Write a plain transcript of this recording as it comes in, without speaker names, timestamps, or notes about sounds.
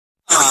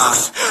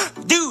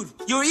Dude,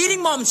 you're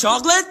eating mom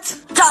chocolate?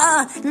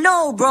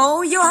 No,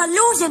 bro. You're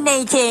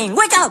hallucinating.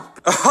 Wake up.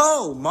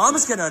 Oh,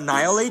 mom's gonna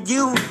annihilate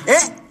you.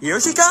 Here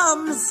she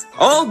comes.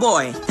 Oh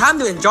boy, time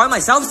to enjoy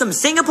myself some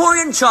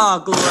Singaporean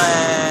chocolate.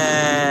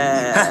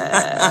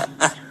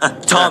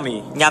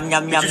 Tommy, Yum,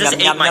 yum, did yum, you just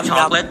yum, eat my yum,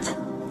 chocolate?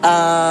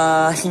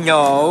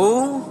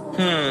 No.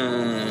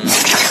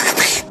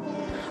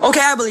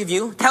 Okay, I believe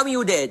you. Tell me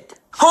you did.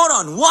 Hold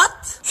on,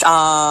 what?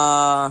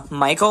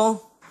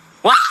 Michael?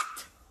 What?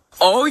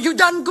 Oh, you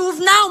done goof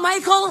now,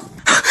 Michael?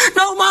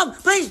 No, Mom,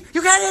 please,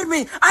 you can't hit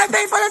me. I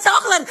paid for the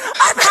chocolate.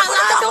 I paid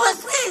for the chocolate,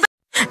 please.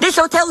 This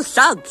hotel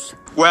sucks.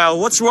 Well,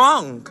 what's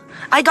wrong?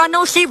 I got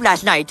no sleep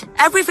last night.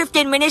 Every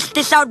 15 minutes,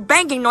 this loud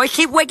banging noise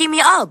keep waking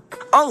me up.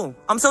 Oh,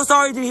 I'm so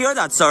sorry to hear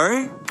that,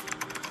 sir.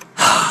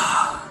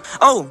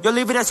 Oh, you're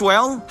leaving as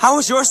well? How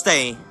was your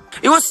stay?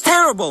 It was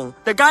terrible.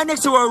 The guy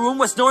next to our room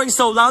was snoring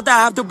so loud that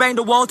I have to bang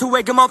the wall to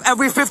wake him up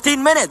every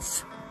 15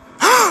 minutes.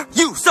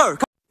 You, sir.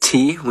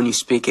 T when you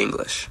speak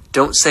English.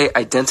 Don't say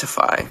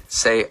identify,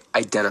 say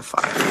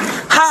identify.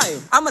 Hi,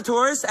 I'm a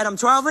tourist and I'm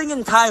traveling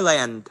in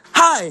Thailand.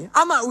 Hi,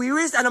 I'm a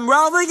tourist and I'm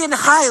traveling in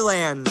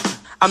Highland.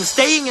 I'm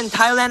staying in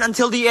Thailand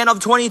until the end of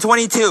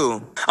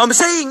 2022. I'm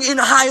staying in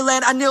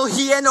Highland until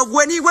the end of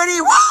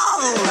 2020.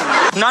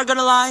 Wow! Not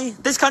gonna lie,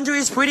 this country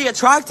is pretty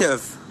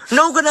attractive.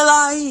 No gonna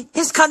lie,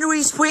 his country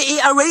is pretty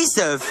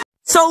abrasive.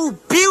 So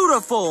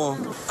beautiful.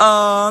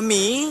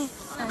 Me?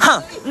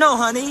 Huh, no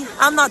honey,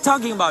 I'm not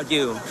talking about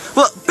you.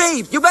 Well,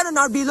 babe, you better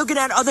not be looking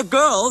at other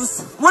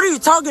girls. What are you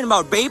talking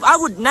about, babe? I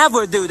would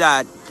never do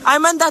that. I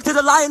meant that to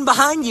the lion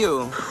behind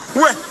you.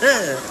 Well,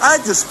 I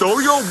just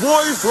stole your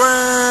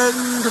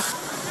boyfriend.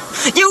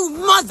 You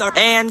mother!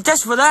 And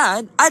just for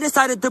that, I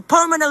decided to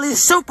permanently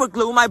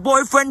superglue my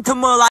boyfriend to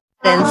Merlin.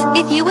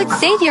 If you would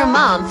save your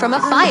mom from a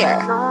fire.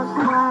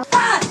 Help!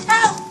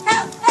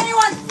 Help!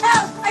 Anyone!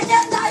 Help! I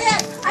can't die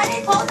yet! I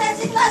need pole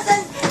dancing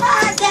lessons!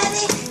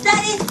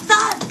 Daddy!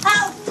 Stop!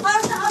 Help!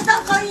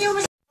 Stop calling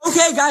you!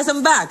 Okay, guys,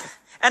 I'm back.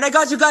 And I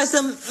got you guys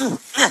some...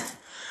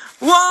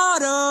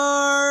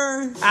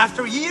 water!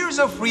 After years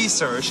of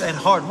research and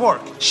hard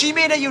work, she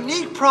made a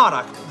unique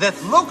product that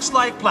looks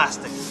like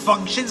plastic,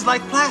 functions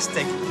like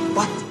plastic,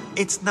 but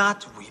it's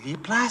not really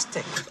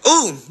plastic.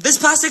 Ooh, this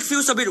plastic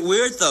feels a bit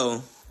weird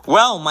though.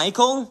 Well,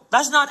 Michael,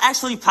 that's not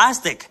actually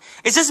plastic.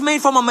 It's just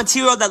made from a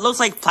material that looks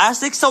like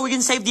plastic so we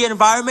can save the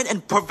environment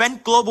and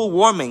prevent global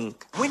warming.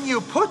 When you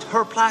put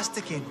her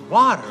plastic in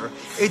water,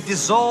 it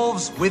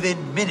dissolves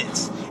within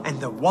minutes,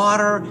 and the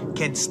water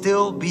can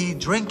still be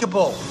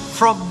drinkable.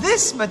 From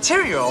this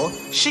material,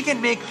 she can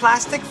make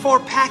plastic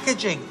for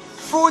packaging,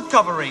 food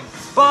covering,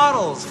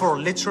 bottles for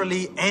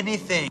literally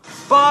anything.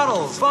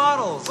 Bottles. My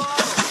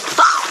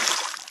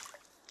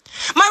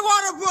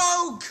water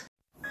broke!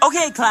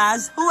 Okay,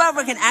 class,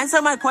 whoever can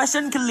answer my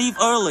question can leave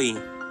early.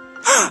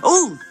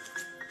 Ooh!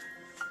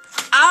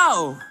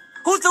 Ow!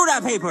 Who threw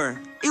that paper?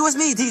 It was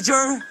me,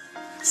 teacher.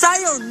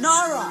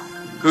 Sayonara!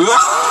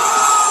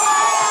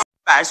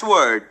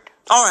 Password.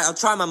 Alright, I'll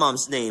try my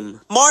mom's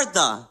name.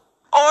 Martha.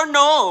 Oh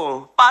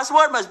no!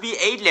 Password must be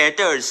 8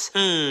 letters.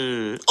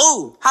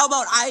 Oh, how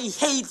about I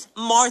hate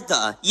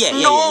Martha?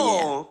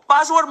 Yeah.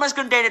 Password must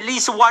contain at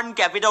least 1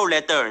 capital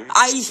letter.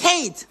 I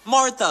hate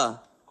Martha.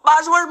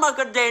 Password must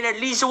contain at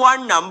least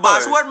 1 number.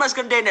 Password must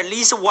contain at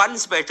least 1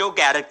 special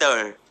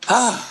character.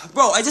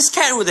 Bro, I just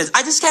can't with this.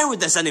 I just can't with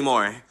this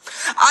anymore.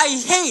 I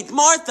hate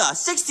Martha.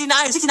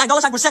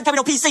 $69.9%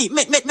 capital PC.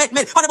 Mid.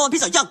 Pineapple and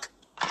pizza. Yuck.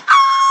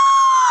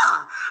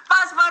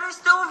 Password is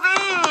too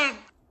big.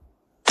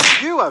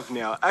 You have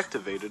now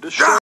activated a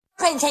show.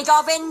 Plane take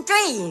off in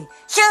 3,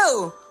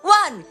 2,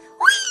 1.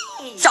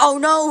 Whee! Oh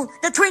no,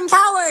 the Twin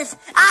Towers!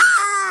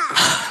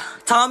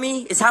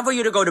 Tommy, it's time for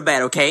you to go to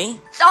bed, okay?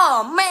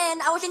 Oh man,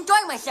 I was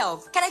enjoying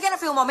myself. Can I get a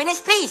few more minutes,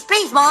 please,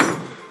 Mom?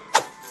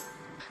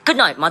 Good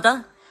night,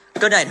 Mother.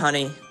 Good night,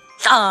 honey.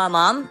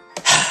 Mom.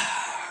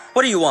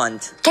 What do you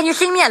want? Can you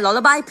sing me a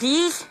lullaby,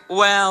 please?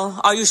 Well,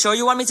 are you sure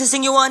you want me to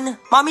sing you one?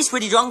 Mommy's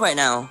pretty drunk right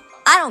now.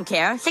 I don't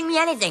care. Sing me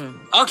anything.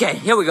 Okay,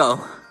 here we go.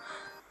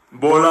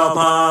 Bola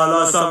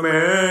pala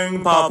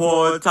sameng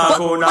papot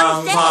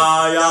takunang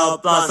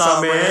payap la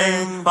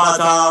sameng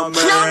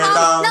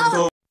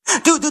patamedang.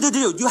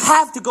 Dude, you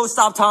have to go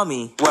stop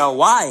Tommy. Well,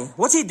 why?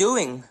 What's he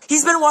doing?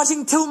 He's been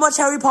watching too much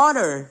Harry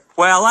Potter.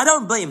 Well, I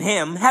don't blame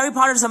him. Harry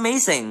Potter's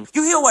amazing.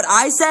 You hear what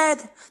I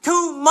said?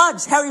 Too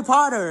much Harry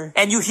Potter.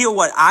 And you hear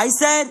what I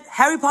said?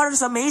 Harry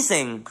Potter's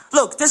amazing.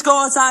 Look, just go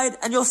outside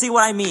and you'll see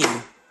what I mean.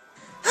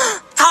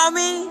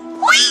 Tommy?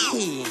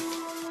 Whee!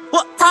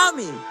 What?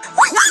 Tommy?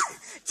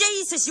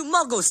 Jesus, you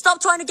muggle.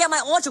 Stop trying to get my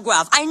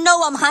autograph. I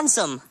know I'm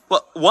handsome.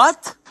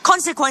 What?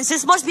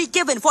 Consequences must be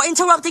given for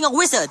interrupting a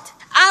wizard.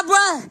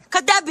 Abra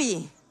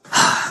Kadabi.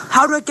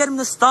 How do I get him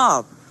to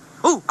stop?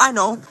 Ooh, I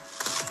know.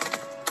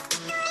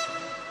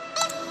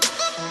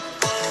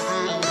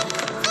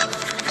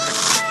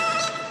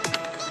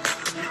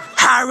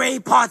 Harry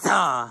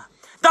Potter,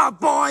 the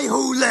boy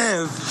who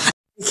lived.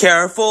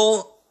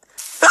 Careful.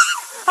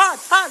 Hot.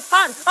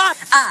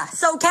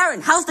 So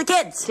Karen, how's the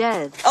kids?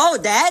 Dead. Oh,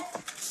 Dad?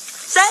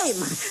 Same.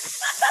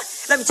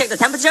 Let me check the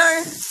temperature.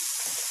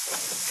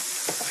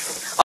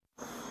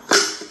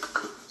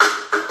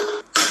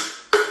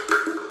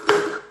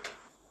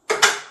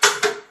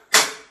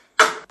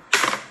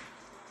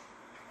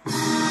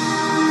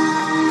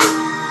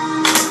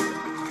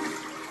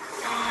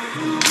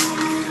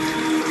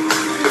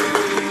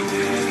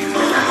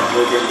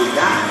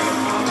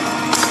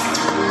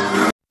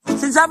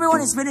 Since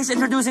everyone is finished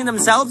introducing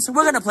themselves,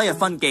 we're gonna play a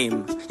fun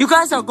game. You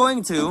guys are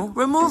going to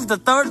remove the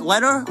third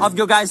letter of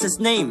your guys'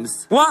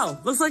 names. Wow,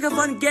 looks like a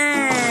fun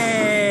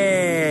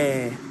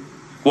game.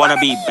 Wanna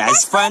be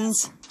best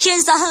friends?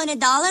 Here's $100.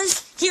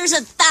 Here's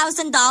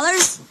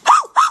 $1,000.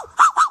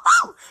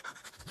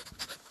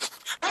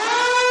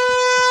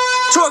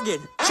 Chug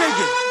it, shake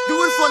it,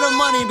 do it for the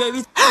money,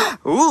 baby.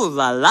 Ooh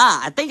la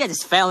la, I think I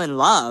just fell in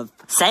love.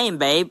 Same,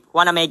 babe.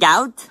 Wanna make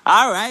out?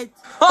 Alright.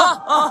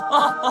 Now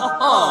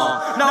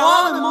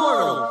I'm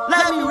immortal.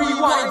 Let me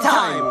rewind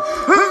time.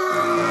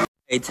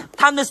 Wait,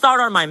 time to start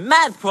on my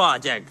math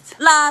project.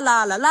 La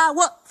la la la.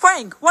 What,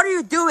 Frank? What are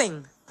you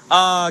doing?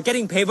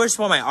 Getting papers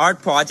for my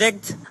art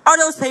project. Are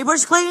those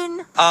papers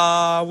clean?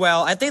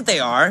 Well, I think they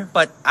are,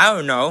 but I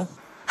don't know.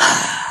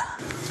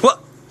 What?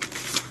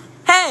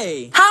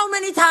 Hey, how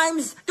many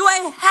times do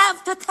I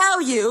have to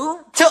tell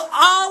you to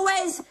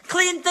always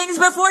clean things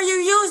before you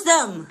use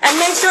them? And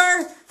make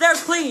sure they're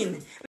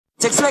clean.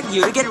 To expect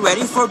you to get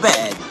ready for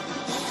bed.